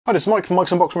Hi, this is Mike from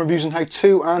Mike's Unboxing Reviews and How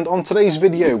To, and on today's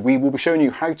video we will be showing you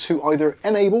how to either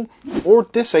enable or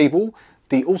disable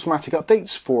the automatic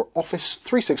updates for Office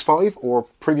 365 or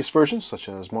previous versions such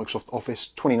as Microsoft Office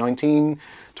 2019,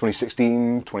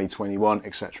 2016, 2021,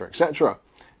 etc, etc.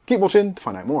 Keep watching to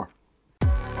find out more.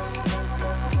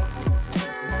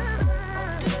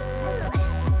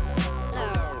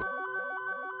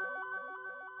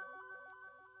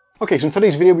 Okay, so in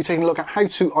today's video we'll be taking a look at how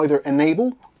to either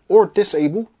enable or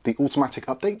disable the automatic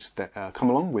updates that come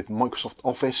along with Microsoft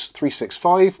Office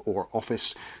 365 or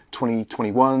Office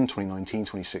 2021, 2019,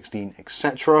 2016,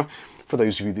 etc. For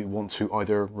those of you that want to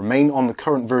either remain on the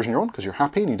current version you're on because you're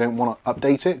happy and you don't want to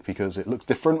update it because it looks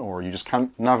different or you just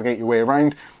can't navigate your way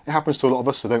around. It happens to a lot of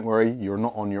us, so don't worry, you're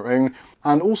not on your own.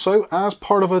 And also, as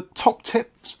part of a top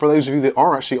tip for those of you that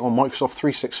are actually on Microsoft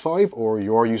 365 or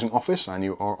you are using Office and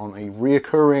you are on a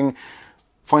reoccurring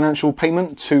financial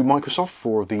payment to Microsoft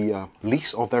for the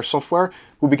lease of their software,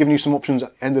 we'll be giving you some options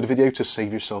at the end of the video to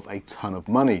save yourself a ton of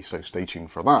money, so stay tuned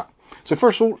for that. So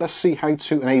first of all, let's see how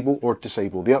to enable or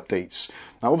disable the updates.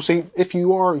 Now obviously, if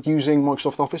you are using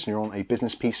Microsoft Office and you're on a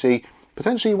business PC,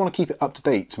 potentially you want to keep it up to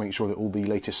date to make sure that all the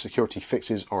latest security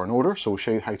fixes are in order, so we'll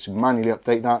show you how to manually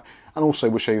update that, and also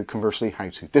we'll show you conversely how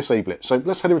to disable it. So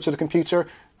let's head over to the computer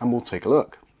and we'll take a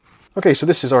look. Okay, so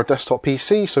this is our desktop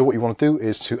PC, so what you want to do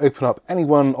is to open up any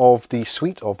one of the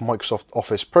suite of Microsoft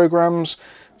Office programs.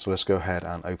 So let's go ahead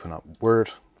and open up Word,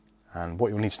 and what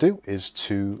you'll need to do is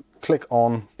to click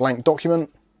on Blank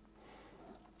Document,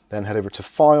 then head over to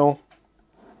File,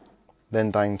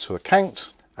 then down to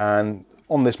Account, and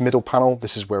on this middle panel,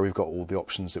 this is where we've got all the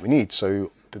options that we need.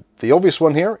 So the obvious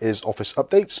one here is Office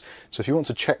Updates, so if you want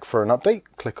to check for an update,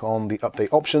 click on the Update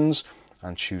options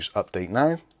and choose Update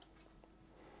Now.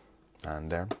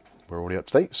 And there, we're already up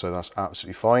to date, so that's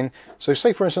absolutely fine. So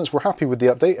say for instance we're happy with the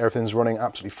update, everything's running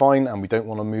absolutely fine and we don't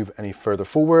want to move any further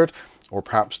forward, or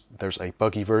perhaps there's a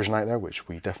buggy version out there which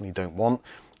we definitely don't want.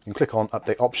 You can click on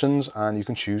Update Options and you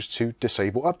can choose to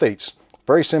disable updates.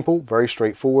 Very simple, very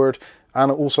straightforward,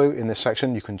 and also in this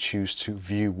section you can choose to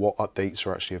view what updates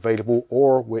are actually available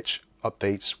or which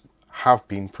updates have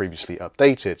been previously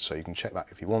updated, so you can check that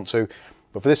if you want to.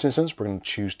 But for this instance we're going to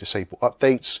choose Disable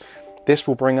Updates. This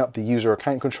will bring up the user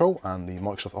account control and the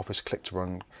Microsoft Office click to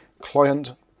run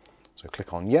client. So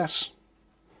click on yes,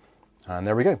 and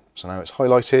there we go. So now it's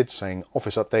highlighted saying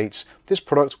Office Updates. This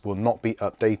product will not be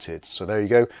updated. So there you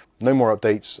go, no more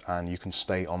updates, and you can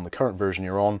stay on the current version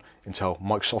you're on until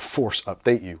Microsoft force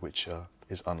update you, which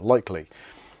is unlikely.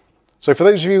 So for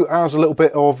those of you, as a little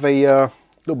bit of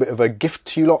a gift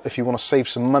to you lot, if you want to save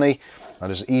some money, and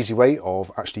there's an easy way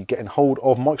of actually getting hold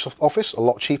of Microsoft Office a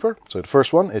lot cheaper. So the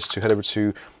first one is to head over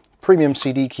to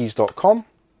premiumcdkeys.com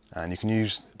and you can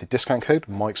use the discount code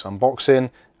Mike's Unboxing,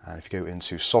 and if you go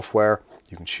into software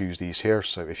you can choose these here.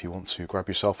 So if you want to grab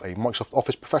yourself a Microsoft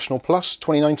Office Professional Plus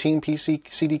 2019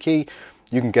 PC CD key,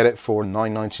 you can get it for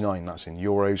 £9.99. That's in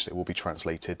euros, it will be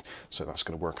translated, so that's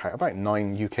going to work out about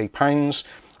 £9 UK.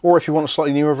 Or if you want a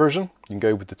slightly newer version, you can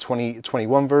go with the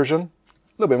 2021 version.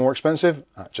 A little bit more expensive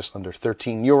at just under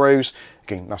 €13.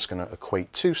 Again, that's going to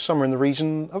equate to somewhere in the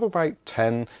region of about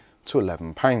 £10 to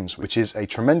 £11, which is a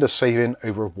tremendous saving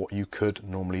over what you could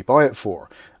normally buy it for.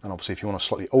 And obviously if you want a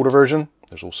slightly older version,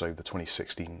 there's also the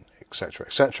 2016, etc,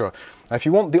 etc. Now if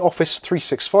you want the Office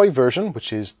 365 version,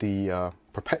 which is the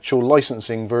perpetual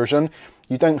licensing version,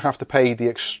 you don't have to pay the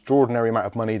extraordinary amount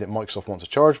of money that Microsoft wants to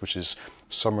charge, which is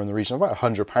somewhere in the region of about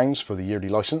 £100 for the yearly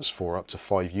license for up to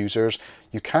 5 users.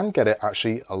 You can get it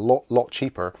actually a lot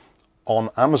cheaper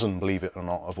on Amazon, believe it or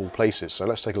not, of all places. So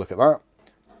let's take a look at that.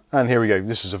 And here we go.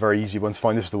 This is a very easy one to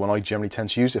find. This is the one I generally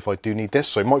tend to use if I do need this.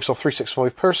 So Microsoft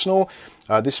 365 Personal.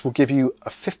 This will give you a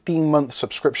 15-month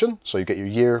subscription. So you get your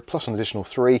year plus an additional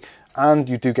 3. And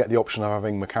you do get the option of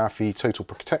having McAfee Total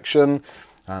Protection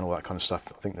and all that kind of stuff.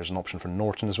 I think there's an option for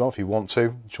Norton as well if you want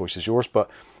to. The choice is yours.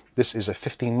 But this is a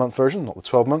 15-month version, not the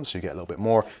 12 months. So you get a little bit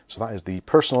more. So that is the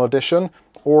Personal Edition.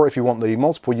 Or if you want the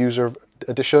Multiple User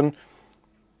Edition,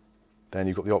 then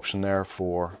you've got the option there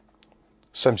for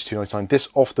 £72.99. This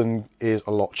often is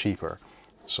a lot cheaper,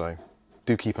 so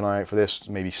do keep an eye out for this.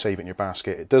 Maybe save it in your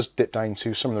basket. It does dip down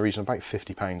to some of the region of about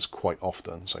 £50 quite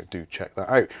often, so do check that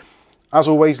out. As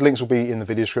always, links will be in the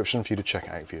video description for you to check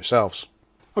it out for yourselves.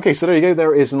 Okay, so there you go.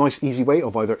 There is a nice easy way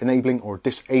of either enabling or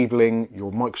disabling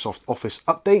your Microsoft Office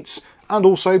updates, and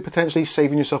also potentially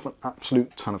saving yourself an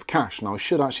absolute ton of cash. Now I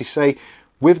should actually say,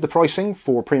 with the pricing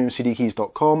for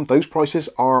premiumcdkeys.com, those prices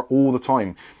are all the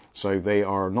time. So they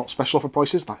are not special offer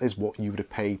prices. That is what you would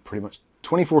pay pretty much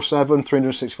 24/7,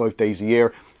 365 days a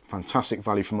year fantastic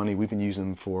value for money. We've been using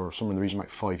them for somewhere in the region of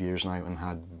about 5 years now and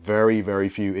had very, very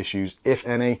few issues, if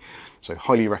any. So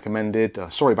highly recommended.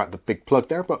 Sorry about the big plug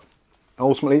there, but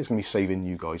ultimately it's going to be saving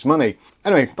you guys money.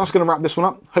 Anyway, that's going to wrap this one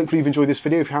up. Hopefully you've enjoyed this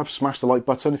video. If you have, smash the like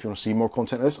button. If you want to see more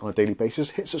content like this on a daily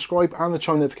basis, hit subscribe and the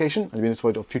chime notification and you'll be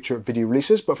notified of future video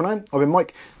releases. But for now, I've been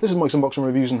Mike. This is Mike's Unboxing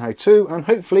Reviews and How To, and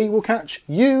hopefully we'll catch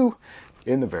you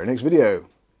in the very next video.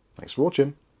 Thanks for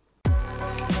watching.